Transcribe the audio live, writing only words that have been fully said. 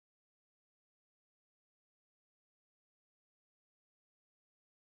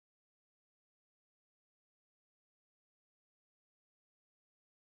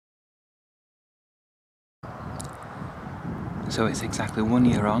So it's exactly 1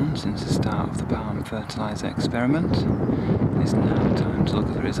 year on since the start of the palm fertilizer experiment. It's now time to look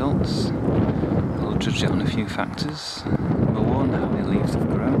at the results. We'll judge it on a few factors. Number 1, how many leaves have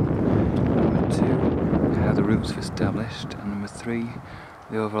grown. Number 2, how the roots have established. And number 3,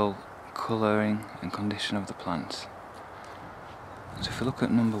 the overall colouring and condition of the plant. So if we look at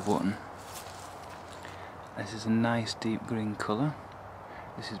number 1, this is a nice deep green colour.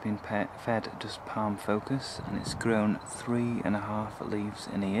 This has been fed just palm focus, and it's grown 3.5 leaves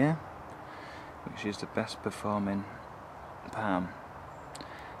in a year, which is the best performing palm.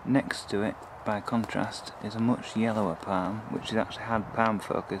 Next to it, by contrast, is a much yellower palm, which has actually had palm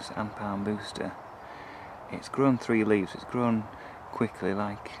focus and palm booster. It's grown 3 leaves. It's grown quickly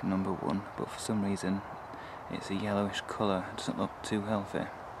like number 1, but for some reason it's a yellowish colour. It doesn't look too healthy.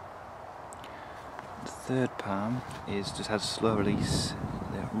 The third palm just had slow release,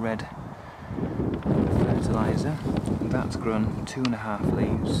 the red fertilizer. That's grown 2.5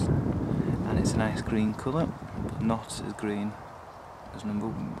 leaves, and it's a nice green colour, but not as green as number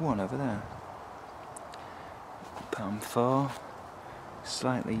 1 over there. Palm 4,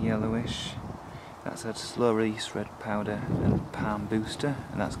 slightly yellowish. That's had slow release red powder and palm booster,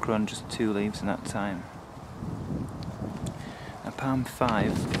 and that's grown just 2 leaves in that time. Now palm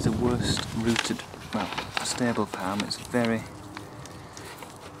 5 is the worst rooted, stable palm. It's very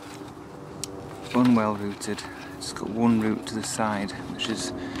unwell rooted. It's got one root to the side, which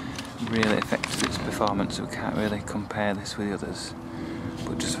has really affected its performance, so we can't really compare this with the others.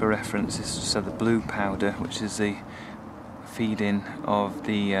 But just for reference, this just had the blue powder, which is the feeding of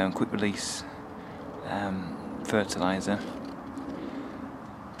the quick release fertilizer,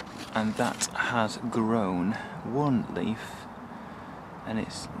 and that has grown 1 leaf, and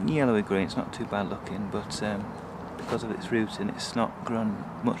it's yellowy green. It's not too bad looking, but because of its rooting, it's not grown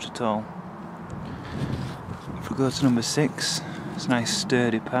much at all. If we go to number 6, it's a nice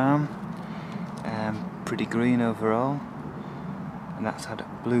sturdy palm, pretty green overall, and that's had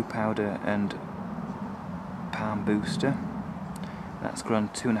blue powder and palm booster. That's grown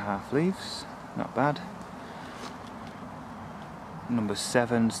 2.5 leaves, not bad. Number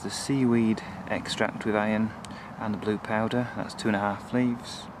 7's the seaweed extract with iron and the blue powder. That's 2.5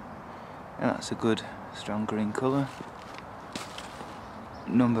 leaves, and that's a good strong green colour.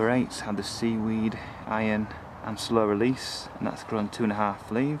 Number 8's had the seaweed, iron and slow release, and that's grown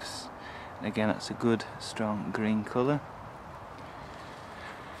 2.5 leaves, and again that's a good strong green colour.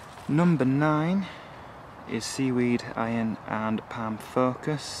 Number 9 is seaweed, iron and palm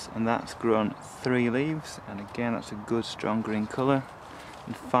focus, and that's grown 3 leaves, and again that's a good strong green colour.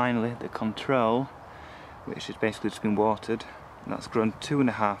 And finally the control, which has basically just been watered, and that's grown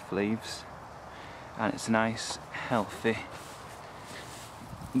 2.5 leaves, and it's a nice healthy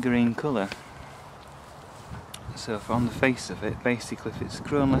green colour. So on the face of it, basically if it's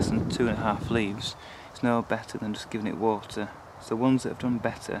grown less than 2.5 leaves, it's no better than just giving it water. So the ones that have done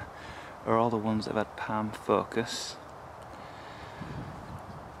better are all the ones that have had palm focus,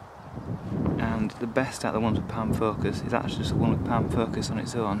 and the best out of the ones with palm focus is actually just the one with palm focus on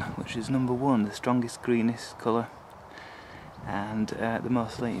its own, which is number 1, the strongest greenish colour and the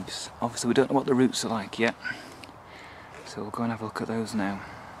most leaves. Obviously we don't know what the roots are like yet, so we'll go and have a look at those now.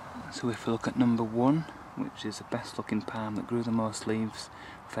 So if we look at number 1, which is the best looking palm that grew the most leaves,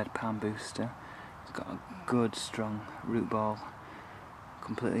 fed palm booster, it's got a good strong root ball,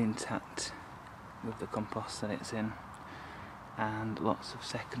 completely intact with the compost that it's in, and lots of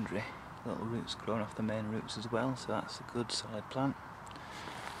secondary little roots growing off the main roots as well, so that's a good solid plant.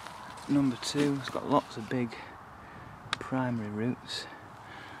 Number 2 has got lots of big primary roots,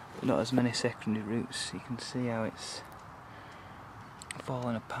 but not as many secondary roots. You can see how it's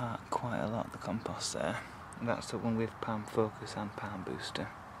falling apart quite a lot, the compost there, and that's the one with palm focus and palm booster.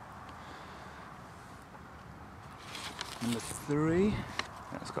 Number 3,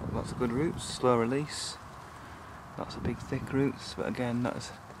 that's got lots of good roots, slow release, lots of big thick roots, but again not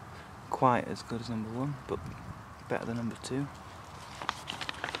as quite as good as number 1, but better than number 2.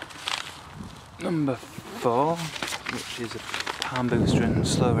 Number 4, which is a palm booster and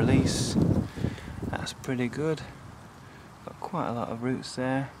slow release, that's pretty good. Got quite a lot of roots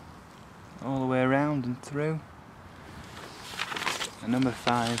there, all the way around and through. And number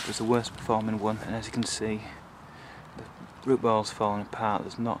 5 was the worst performing one, and as you can see, the root ball's falling apart.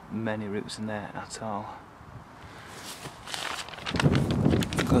 There's not many roots in there at all.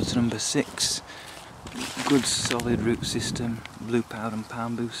 Go to number 6, good solid root system, blue powder and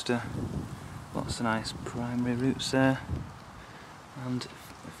palm booster, lots of nice primary roots there, and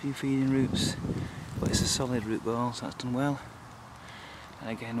a few feeding roots, but it's a solid root ball, so that's done well. And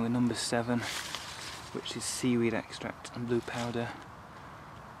again with number 7, which is seaweed extract and blue powder.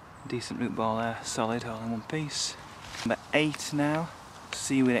 Decent root ball there, solid, all in one piece. Number 8 now,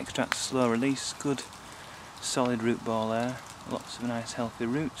 seaweed extract, slow release, good solid root ball there. Lots of nice healthy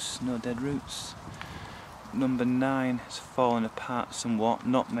roots, no dead roots. Number 9 has fallen apart somewhat,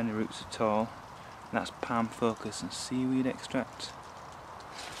 not many roots at all. That's palm focus and seaweed extract.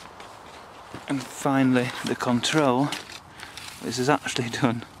 And finally the control, this has actually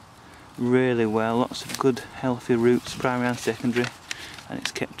done really well, lots of good healthy roots, primary and secondary, and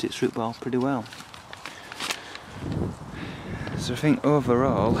it's kept its root ball pretty well. So I think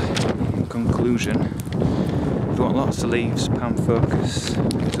overall, in conclusion, if you want lots of leaves, palm focus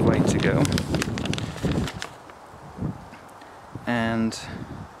is the way to go. And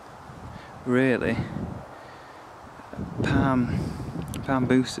really, palm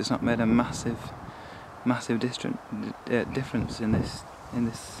booster's not made a massive difference in this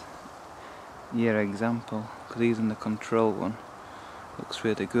year example, because even the control one looks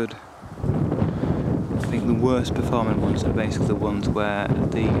really good. I think the worst performing ones are basically the ones where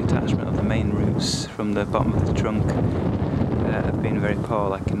the attachment of the main roots from the bottom of the trunk have been very poor,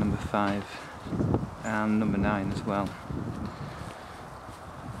 like in number 5 and number 9 as well.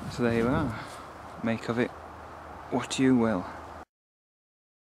 So there you are, make of it what you will.